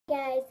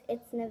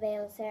it's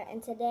Lucero,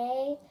 and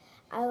today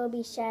I will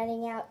be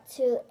shouting out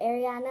to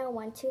Ariana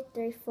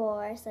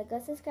 1234. So go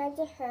subscribe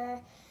to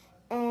her.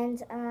 And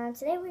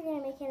today we're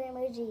gonna make an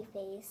emoji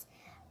face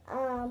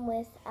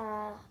with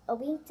a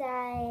winked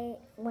eye,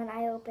 one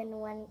eye open,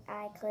 one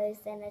eye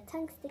closed, and a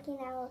tongue sticking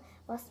out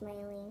while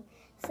smiling.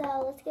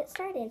 So let's get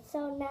started.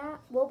 So now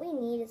what we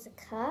need is a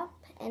cup,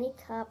 any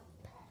cup,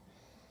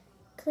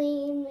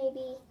 clean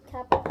maybe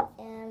cup,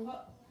 and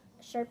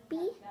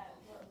Sharpie,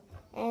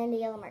 and a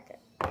yellow marker,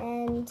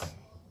 and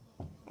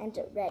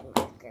a red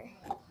marker.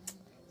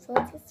 So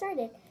let's get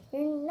started.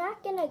 You're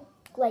not gonna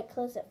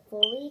close it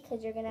fully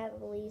because you're gonna have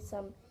to leave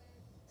some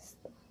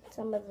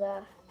of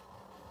the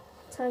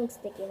tongue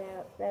sticking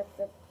out.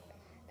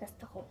 That's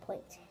the whole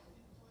point.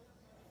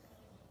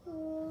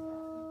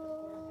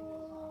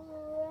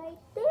 Right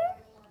there.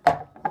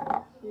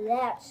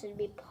 That should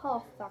be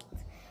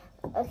perfect.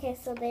 Okay,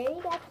 so there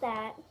you got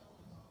that.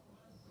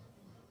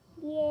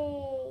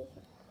 Yay!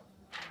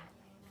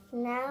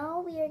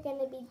 Now we are going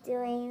to be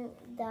doing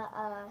the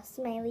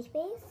smiley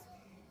face.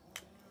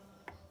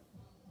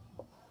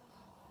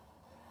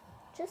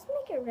 Just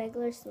make a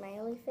regular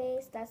smiley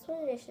face. That's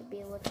what it should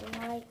be looking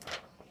like.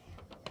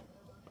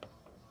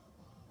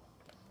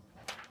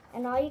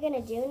 And all you're going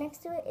to do next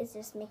to it is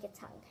just make a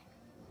tongue.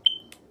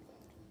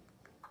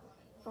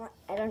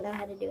 I don't know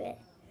how to do it.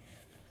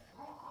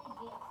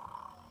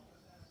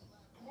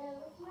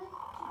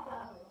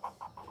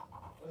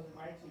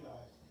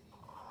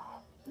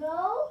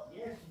 No?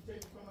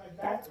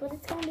 That's what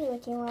it's going to be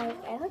looking like.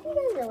 I hope you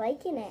guys are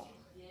liking it.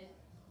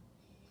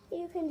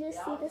 You can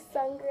just see the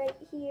sun right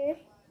here.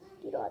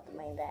 You don't have to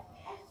mind that.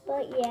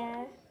 But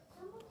yeah.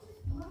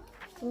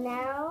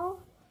 Now,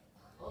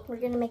 we're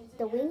going to make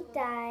the winked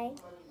eye.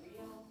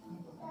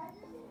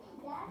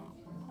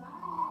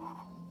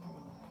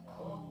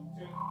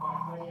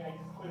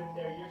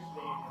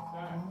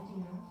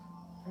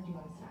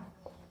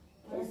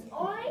 It's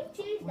only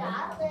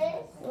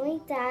 $2.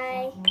 Winked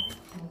eye.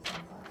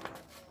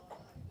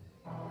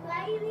 Can I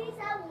at least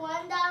have $1?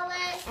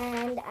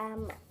 And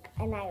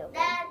an eye open.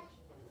 Dad.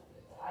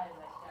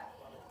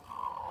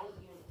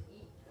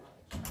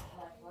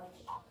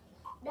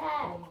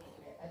 Dad.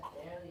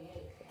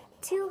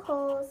 2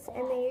 holes,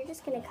 and then you're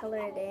just gonna color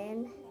it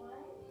in.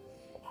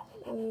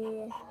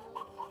 Yeah.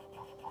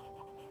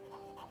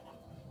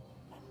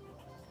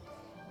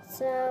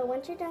 So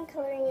once you're done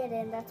coloring it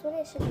in, that's what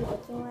it should be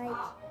looking like.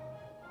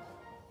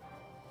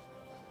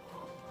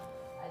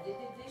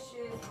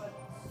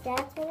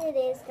 That's what it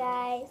is,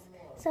 guys.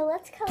 So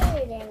let's color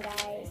it in,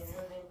 guys.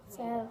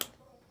 So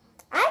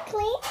I'm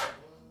clean.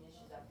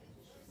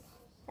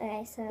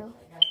 Okay, so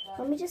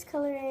let me just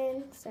color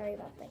in. Sorry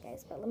about that,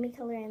 guys, but let me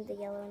color in the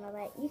yellow and all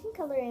that. You can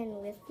color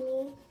in with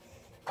me.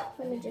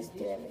 Let me just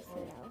do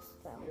everything else,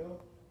 though.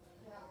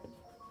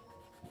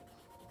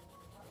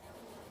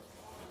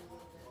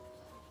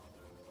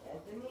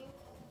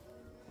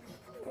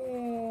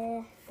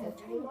 I'm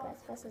trying to go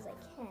as fast as I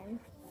can.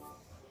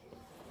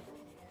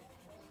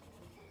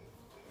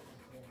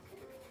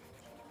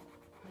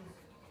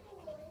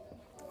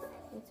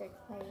 Start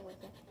playing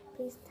with it.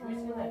 Please tell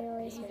me why I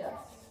always do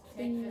that.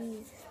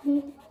 Please.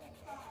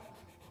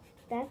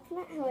 That's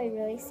not how I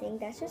really sing.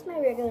 That's just my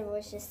regular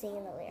voice, just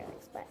singing the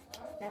lyrics. But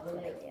that's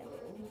what I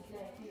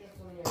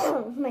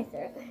do. My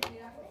throat.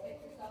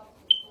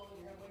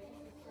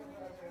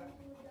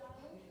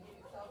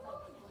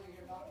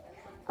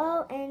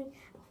 Oh, and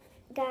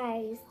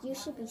guys, you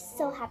should be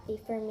so happy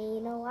for me.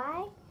 You know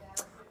why?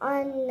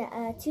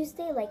 On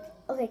Tuesday,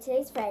 okay,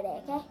 today's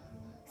Friday, okay?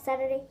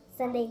 Saturday,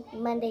 Sunday,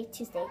 Monday,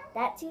 Tuesday.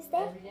 That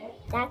Tuesday,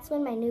 that's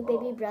when my new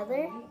baby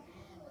brother,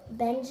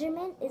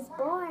 Benjamin, is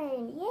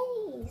born.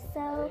 Yay!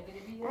 So,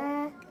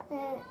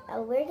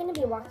 we're going to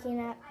be walking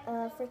out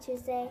for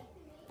Tuesday.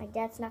 My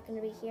dad's not going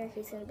to be here.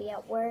 He's going to be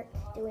at work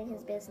doing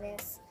his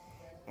business.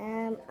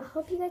 I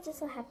hope you guys are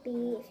so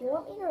happy. If you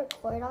want me to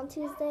record on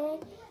Tuesday,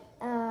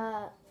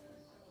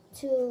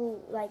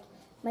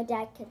 my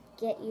dad could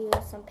get you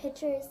some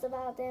pictures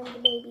about them, the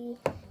baby,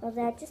 all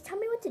that. Just tell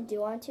me what to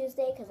do on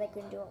Tuesday, because I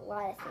can do a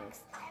lot of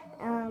things.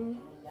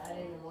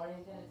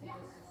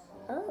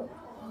 Oh.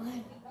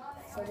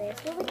 So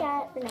that's what we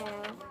got for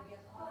now.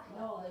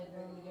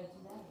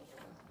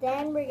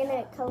 Then we're going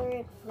to color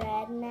it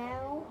red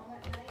now.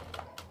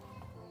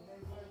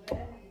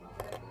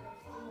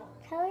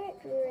 Color it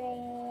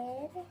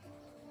red.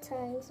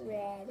 Tongues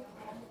red.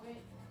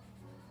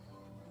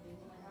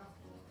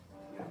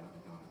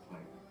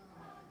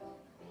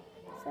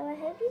 So I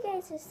hope you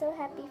guys are so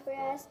happy for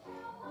us.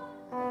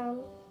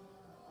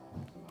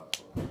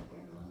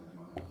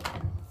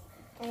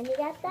 And you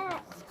got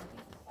that.